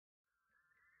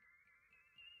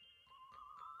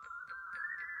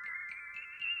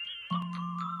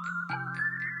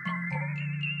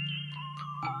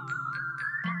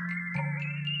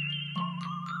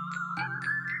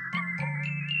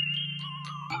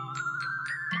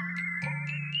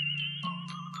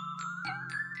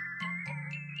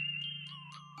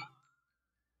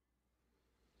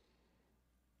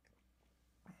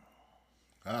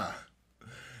Ah,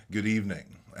 good evening,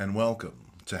 and welcome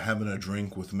to Having a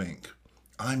Drink with Mink.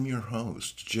 I'm your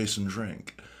host, Jason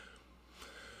Drink.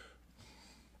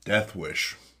 Death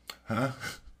Wish. Huh?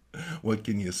 What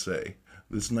can you say?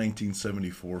 This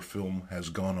 1974 film has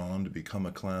gone on to become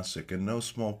a classic, in no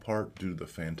small part due to the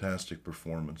fantastic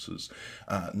performances.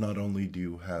 Not only do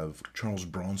you have Charles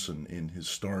Bronson in his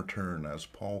star turn as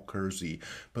Paul Kersey,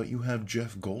 but you have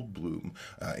Jeff Goldblum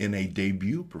in a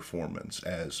debut performance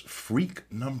as Freak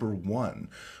Number One,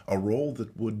 a role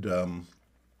that would,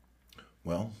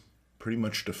 well, pretty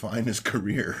much define his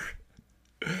career.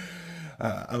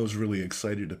 I was really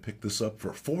excited to pick this up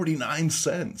for 49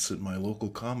 cents at my local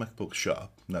comic book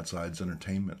shop. That's Ides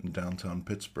Entertainment in downtown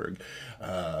Pittsburgh.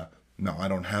 Now, I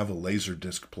don't have a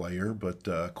Laserdisc player,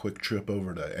 but quick trip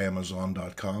over to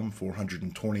Amazon.com,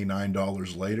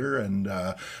 $429 later, and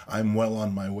I'm well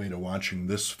on my way to watching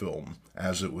this film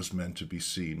as it was meant to be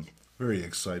seen. Very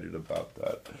excited about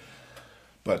that.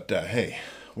 But hey,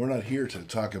 we're not here to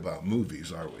talk about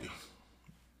movies, are we?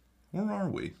 Or are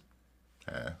we?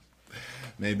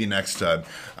 Maybe next time.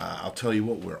 I'll tell you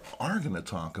what we are going to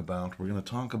talk about. We're going to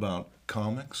talk about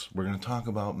comics. We're going to talk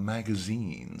about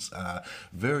magazines.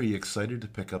 Very excited to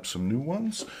pick up some new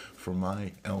ones for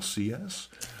my LCS.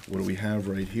 What do we have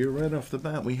right here? Right off the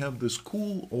bat, we have this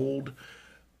cool old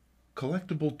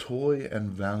collectible toy and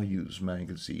values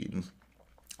magazine.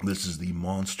 This is the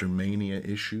Monster Mania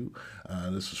issue.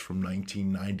 This is from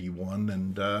 1991,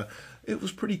 and it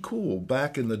was pretty cool.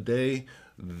 Back in the day,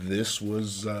 this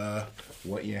was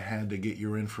what you had to get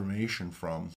your information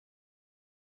from.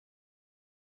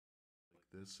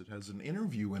 It has an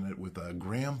interview in it with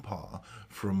Grandpa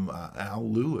from Al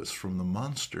Lewis from the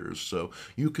Munsters, so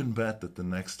you can bet that the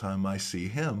next time I see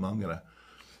him, I'm gonna...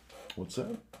 What's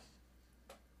that?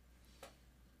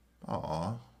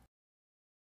 Aw.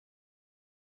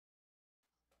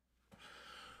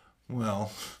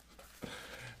 Well,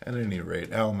 at any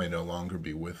rate, Al may no longer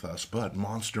be with us, but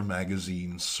monster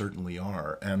magazines certainly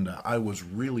are, and I was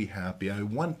really happy. I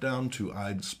went down to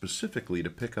Ides specifically to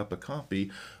pick up a copy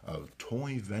of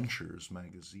Toy Ventures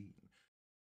magazine.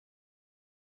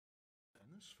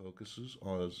 And this focuses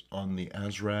on the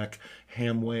Azrak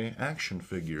Hamway action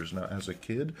figures. Now, as a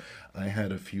kid, I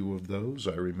had a few of those.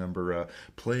 I remember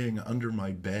playing under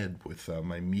my bed with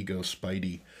my Mego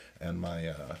Spidey and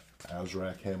my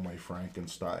Azrak Hamway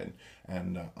Frankenstein.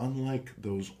 And unlike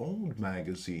those old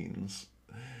magazines,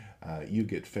 you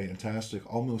get fantastic,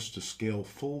 almost to scale,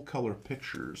 full color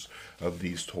pictures of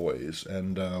these toys.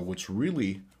 And what's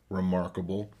really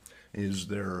remarkable is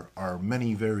there are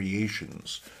many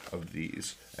variations of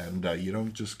these, and you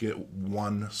don't just get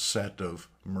one set of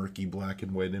murky black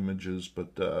and white images,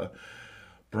 but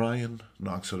Brian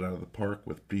knocks it out of the park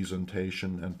with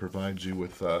presentation and provides you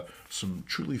with some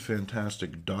truly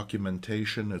fantastic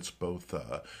documentation. It's both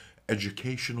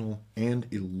educational and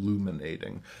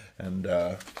illuminating, and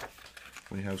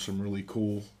we have some really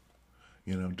cool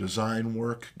design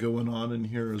work going on in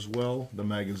here as well. The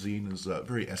magazine is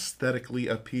very aesthetically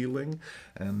appealing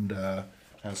and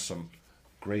has some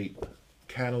great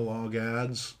catalog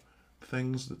ads,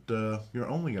 things that you're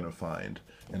only going to find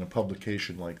in a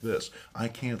publication like this. I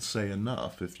can't say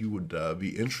enough. If you would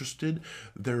be interested,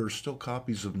 there are still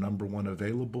copies of number one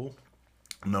available.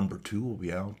 Number two will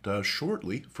be out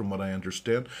shortly, from what I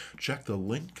understand. Check the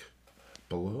link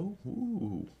below.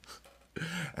 Ooh.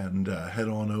 And head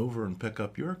on over and pick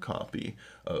up your copy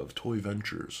of Toy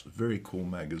Ventures. Very cool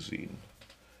magazine.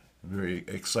 Very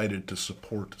excited to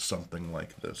support something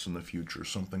like this in the future,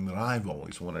 something that I've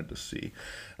always wanted to see.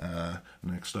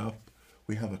 Next up,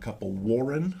 we have a couple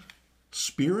Warren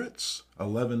Spirits,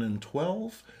 11 and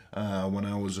 12. When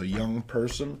I was a young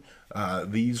person,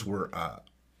 these were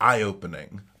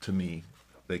eye-opening to me.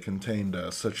 They contained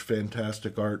such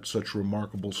fantastic art, such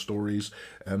remarkable stories,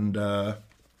 and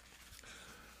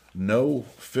no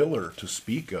filler to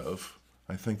speak of.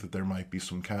 I think that there might be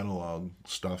some catalog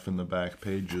stuff in the back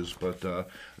pages, but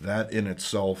that in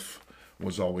itself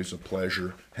was always a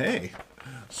pleasure. Hey,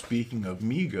 speaking of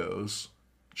Migos,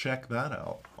 check that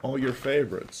out. All your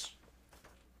favorites.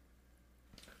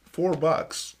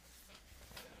 $4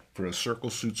 for a Circle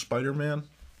Suit Spider-Man.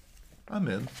 I'm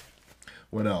in.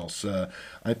 What else?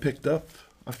 I picked up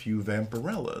a few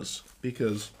Vampirellas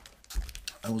because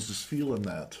I was just feeling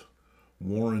that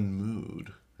Warren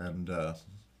mood, and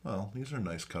well, these are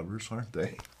nice covers, aren't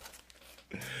they?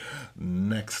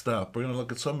 Next up, we're going to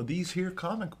look at some of these here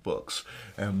comic books,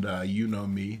 and you know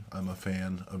me, I'm a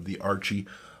fan of the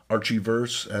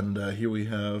Archieverse, and here we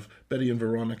have Betty and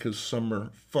Veronica's Summer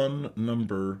Fun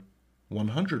number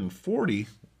 140.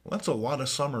 Well, that's a lot of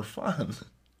summer fun.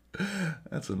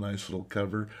 That's a nice little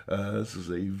cover. This is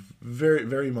a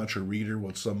very much a reader,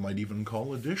 what some might even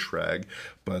call a dish rag.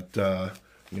 But,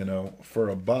 for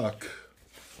a buck,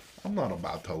 I'm not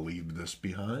about to leave this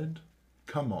behind.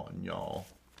 Come on, y'all.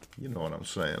 You know what I'm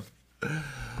saying.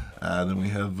 Then we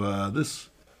have this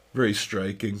very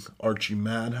striking Archie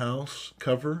Madhouse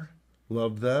cover.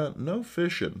 Love that. No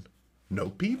fishing. No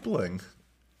peopling.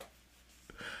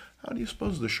 How do you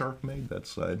suppose the shark made that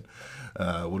side?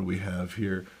 What do we have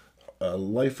here?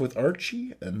 Life with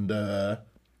Archie, and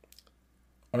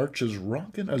Arch is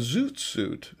rocking a zoot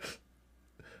suit.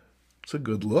 It's a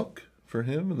good look for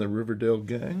him and the Riverdale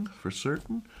gang, for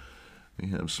certain. We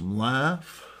have some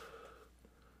laugh.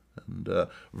 And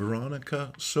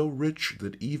Veronica, so rich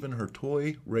that even her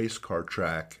toy race car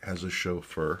track has a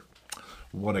chauffeur.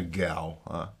 What a gal,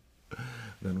 huh?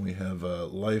 Then we have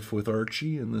Life with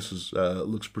Archie, and this is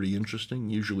looks pretty interesting.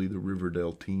 Usually the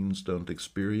Riverdale teens don't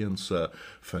experience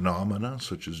phenomena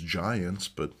such as giants,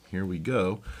 but here we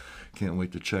go. Can't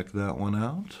wait to check that one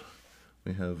out.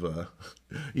 We have,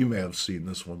 you may have seen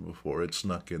this one before. It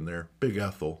snuck in there. Big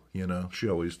Ethel, she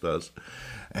always does.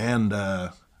 And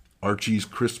Archie's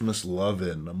Christmas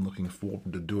Lovin'. I'm looking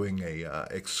forward to doing a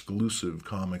exclusive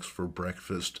Comics for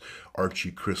Breakfast Archie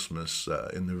Christmas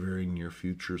in the very near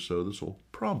future, so this will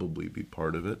probably be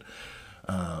part of it.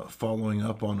 Following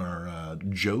up on our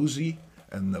Josie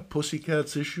and the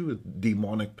Pussycats issue with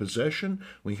demonic possession,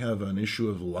 we have an issue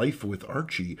of Life with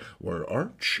Archie, where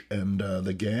Arch and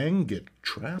the gang get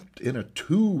trapped in a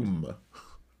tomb.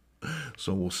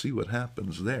 So we'll see what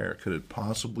happens there. Could it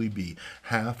possibly be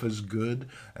half as good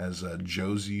as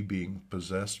Josie being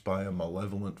possessed by a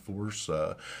malevolent force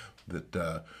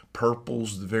that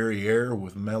purples the very air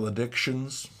with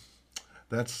maledictions?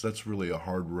 That's really a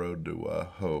hard road to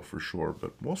hoe for sure,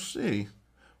 but we'll see.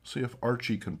 See if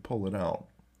Archie can pull it out.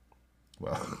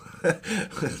 Well,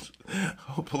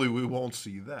 hopefully we won't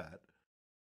see that.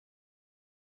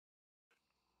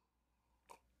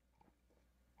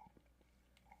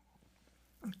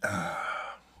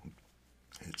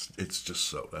 It's just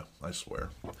soda, I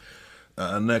swear.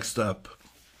 Next up,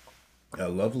 a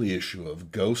lovely issue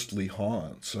of Ghostly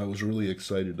Haunts. I was really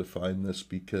excited to find this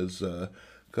because,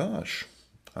 gosh,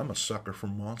 I'm a sucker for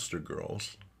monster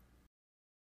girls.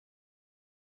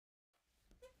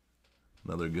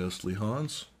 Another Ghostly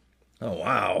Haunts. Oh,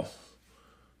 wow.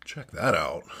 Check that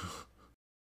out.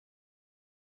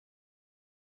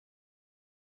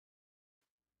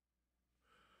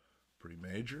 Pretty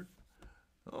major.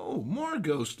 Oh, more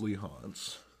Ghostly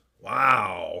Haunts.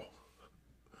 Wow.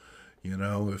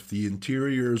 If the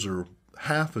interiors are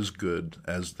half as good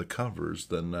as the covers,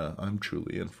 then I'm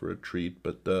truly in for a treat.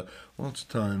 But lots of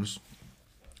times,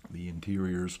 the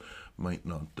interiors might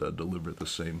not deliver the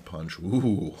same punch.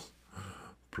 Ooh,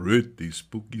 pretty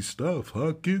spooky stuff,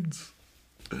 huh, kids?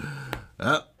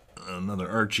 Ah, another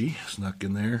Archie snuck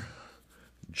in there.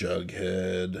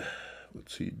 Jughead.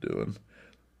 What's he doing?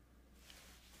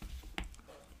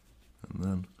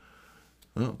 And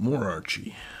then, more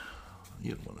Archie.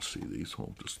 You don't want to see these.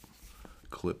 We'll just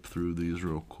clip through these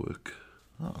real quick.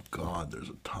 Oh, God, there's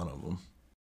a ton of them.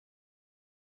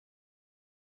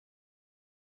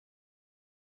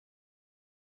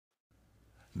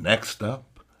 Next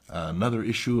up, another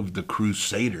issue of The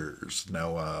Crusaders.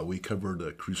 Now, we covered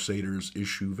a Crusaders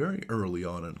issue very early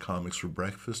on in Comics for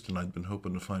Breakfast, and I'd been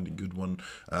hoping to find a good one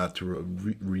to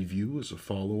review as a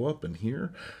follow-up. And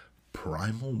here,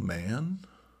 Primal Man?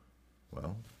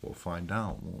 Well, we'll find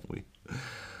out, won't we?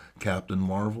 Captain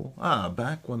Marvel.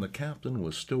 Back when the Captain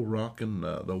was still rocking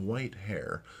the white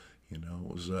hair. It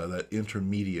was that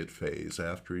intermediate phase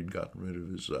after he'd gotten rid of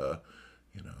his,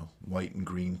 white and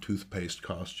green toothpaste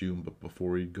costume, but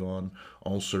before he'd gone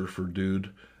all surfer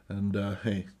dude. And,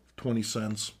 hey, 20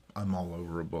 cents. I'm all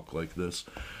over a book like this.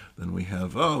 Then we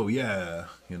have, oh, yeah,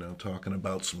 talking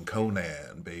about some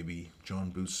Conan, baby.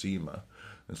 John Buscema.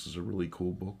 This is a really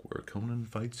cool book where Conan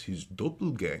fights his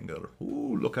doppelganger.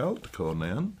 Ooh, look out,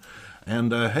 Conan.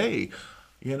 And, hey,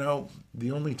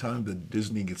 the only time that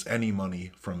Disney gets any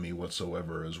money from me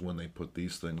whatsoever is when they put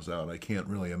these things out. I can't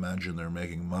really imagine they're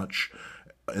making much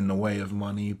in the way of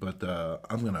money, but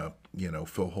I'm going to,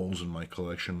 fill holes in my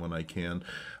collection when I can.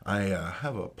 I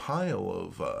have a pile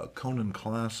of Conan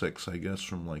classics, I guess,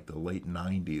 from like the late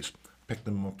 90s. Picked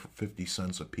them up for 50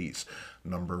 cents a piece.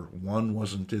 Number one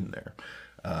wasn't in there.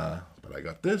 But I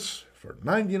got this for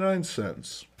 99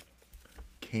 cents.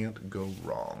 Can't go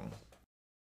wrong.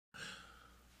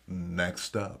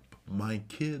 Next up, my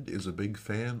kid is a big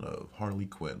fan of Harley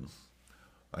Quinn.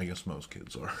 I guess most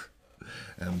kids are.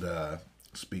 And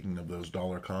Speaking of those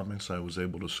dollar comics, I was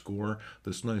able to score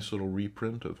this nice little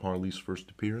reprint of Harley's first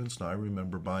appearance. Now, I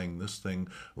remember buying this thing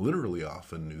literally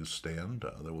off a newsstand.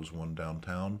 There was one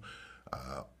downtown.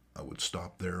 I would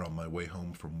stop there on my way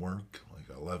home from work, like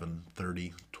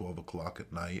 11:30, 12 o'clock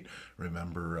at night.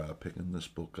 Remember picking this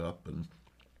book up, and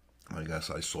I guess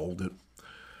I sold it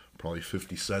probably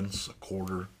 50 cents, a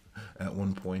quarter at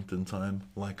one point in time,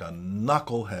 like a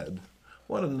knucklehead.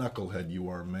 What a knucklehead you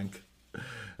are, Mink.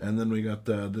 And then we got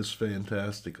this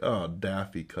fantastic,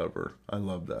 Daffy cover. I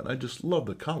love that. I just love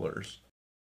the colors.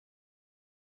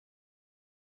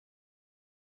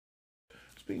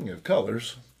 Speaking of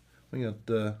colors, we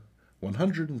got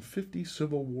 150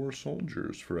 Civil War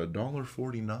soldiers for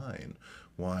 $1.49.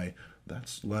 Why,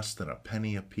 that's less than a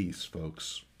penny a piece,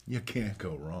 folks. You can't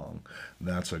go wrong.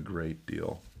 That's a great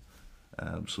deal.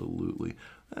 Absolutely.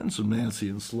 And some Nancy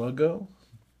and Sluggo.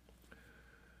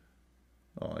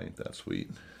 Oh, ain't that sweet.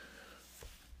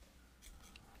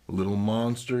 Little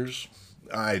Monsters.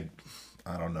 I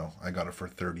don't know. I got it for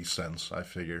 30 cents, I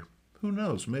figure. Who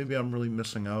knows? Maybe I'm really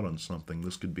missing out on something.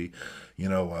 This could be,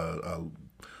 a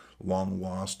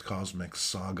long-lost cosmic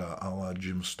saga a la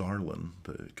Jim Starlin.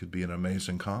 It could be an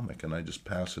amazing comic, and I just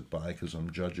pass it by because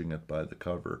I'm judging it by the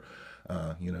cover.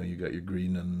 You got your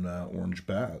green and orange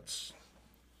bats.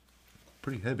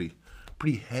 Pretty heavy.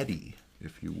 Pretty heady,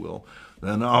 if you will.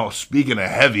 Then, speaking of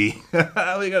heavy,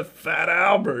 we got Fat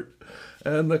Albert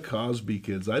and the Cosby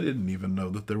Kids. I didn't even know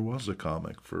that there was a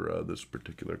comic for this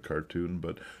particular cartoon,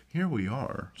 but here we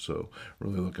are. So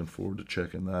really looking forward to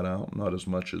checking that out. Not as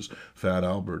much as Fat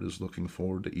Albert is looking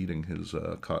forward to eating his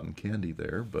cotton candy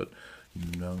there, but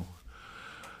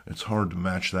it's hard to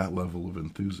match that level of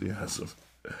enthusiasm.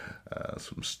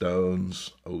 Some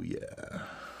Stones. Oh, yeah.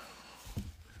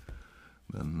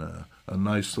 Then a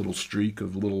nice little streak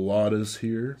of little Lottas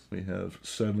here. We have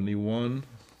 71,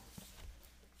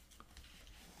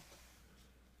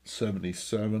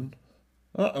 77.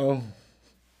 Uh-oh.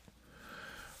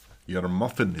 Your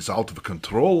muffin is out of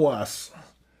control, lass.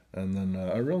 And then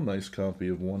a real nice copy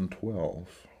of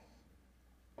 112.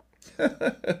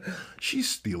 She's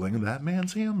stealing that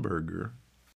man's hamburger.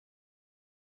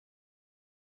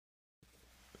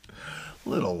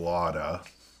 Little Lotta.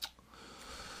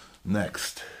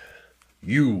 Next,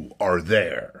 you are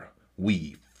there.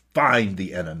 We find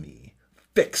the enemy,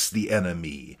 fix the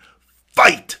enemy,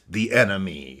 fight the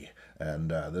enemy.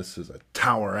 And this is a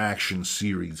Tower Action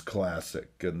Series classic,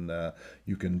 and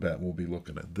you can bet we'll be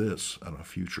looking at this on a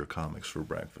future Comics for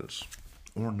Breakfast.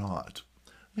 Or not.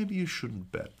 Maybe you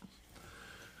shouldn't bet.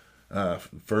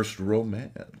 First,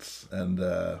 romance. And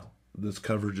this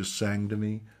cover just sang to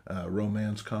me.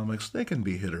 Romance comics, they can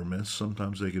be hit or miss.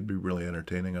 Sometimes they can be really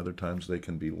entertaining. Other times they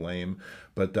can be lame.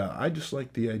 But I just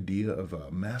like the idea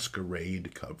of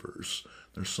masquerade covers.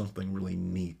 There's something really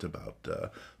neat about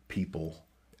people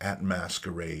at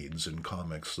masquerades in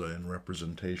comics and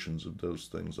representations of those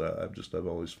things. I've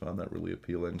always found that really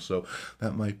appealing. So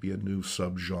that might be a new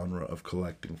subgenre of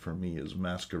collecting for me, is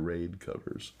masquerade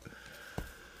covers.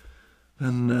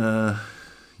 And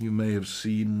you may have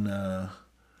seen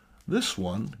this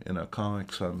one in a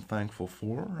comics I'm thankful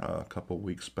for a couple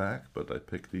weeks back, but I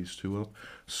picked these two up.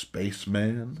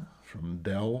 Spaceman from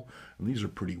Dell, and these are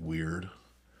pretty weird.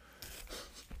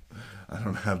 I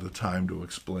don't have the time to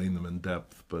explain them in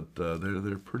depth, but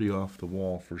they're pretty off the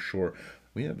wall for sure.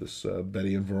 We have this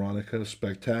Betty and Veronica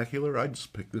Spectacular. I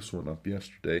just picked this one up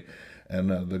yesterday, and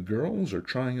the girls are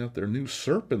trying out their new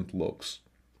serpent looks.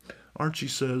 Archie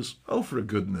says, "Oh, for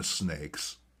goodness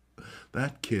snakes.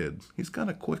 That kid, he's got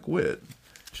a quick wit.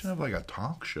 He should have like a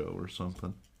talk show or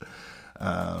something."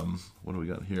 What do we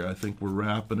got here? I think we're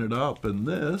wrapping it up. And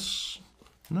this,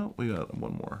 no, we got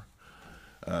one more.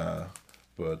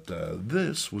 But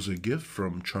this was a gift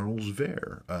from Charles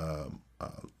Vere,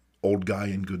 old guy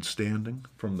in good standing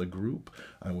from the group.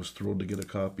 I was thrilled to get a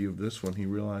copy of this when he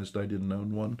realized I didn't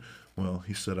own one. Well,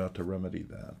 he set out to remedy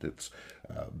that. It's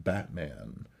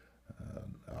Batman,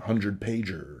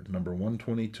 100-pager, number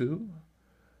 122.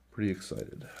 Pretty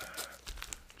excited.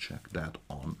 Check that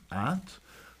on at.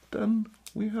 Then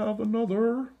we have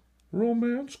another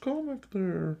romance comic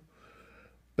there.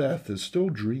 Beth is still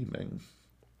dreaming.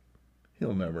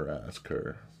 He'll never ask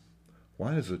her.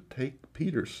 Why does it take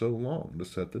Peter so long to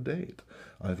set the date?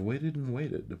 I've waited and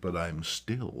waited, but I'm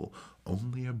still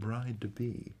only a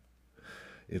bride-to-be.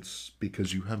 It's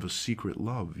because you have a secret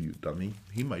love, you dummy.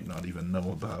 He might not even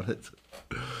know about it.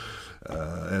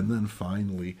 And then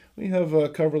finally, we have a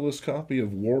coverless copy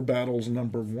of War Battles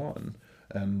 #1.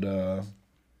 And I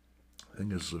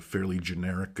think it's a fairly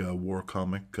generic war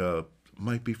comic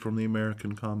Might be from the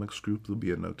American Comics Group. There'll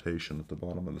be a notation at the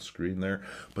bottom of the screen there.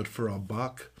 But for a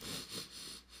buck,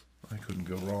 I couldn't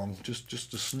go wrong. Just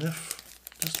to sniff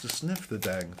the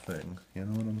dang thing. You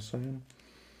know what I'm saying?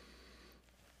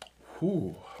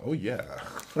 Whew. Oh yeah.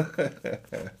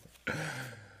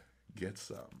 Get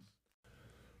some.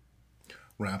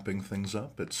 Wrapping things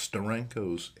up, it's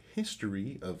Steranko's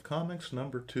History of Comics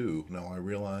 #2. Now, I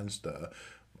realized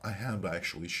I have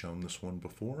actually shown this one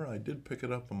before. I did pick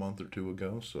it up a month or two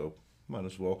ago, so might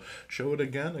as well show it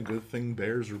again. A good thing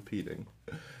bears repeating.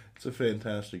 It's a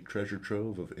fantastic treasure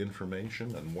trove of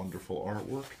information and wonderful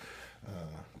artwork.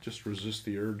 Just resist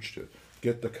the urge to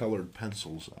get the colored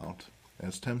pencils out,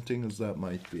 as tempting as that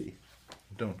might be.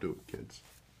 Don't do it, kids.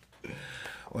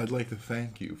 Well, I'd like to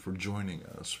thank you for joining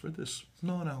us for this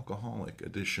non-alcoholic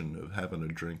edition of Having a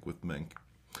Drink with Mink.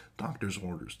 Doctor's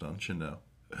orders, don't you know?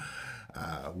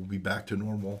 We'll be back to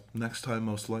normal next time,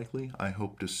 most likely. I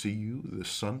hope to see you this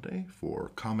Sunday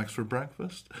for Comics for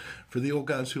Breakfast. For the Old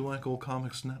Guys Who Like Old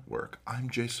Comics Network, I'm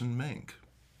Jason Mink.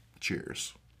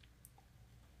 Cheers.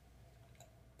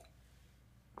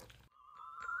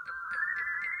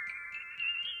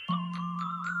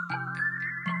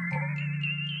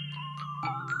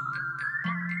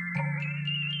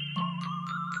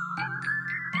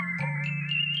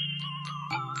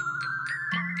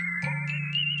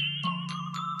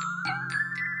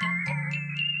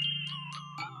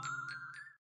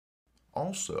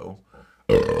 Also,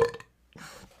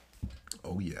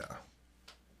 oh yeah.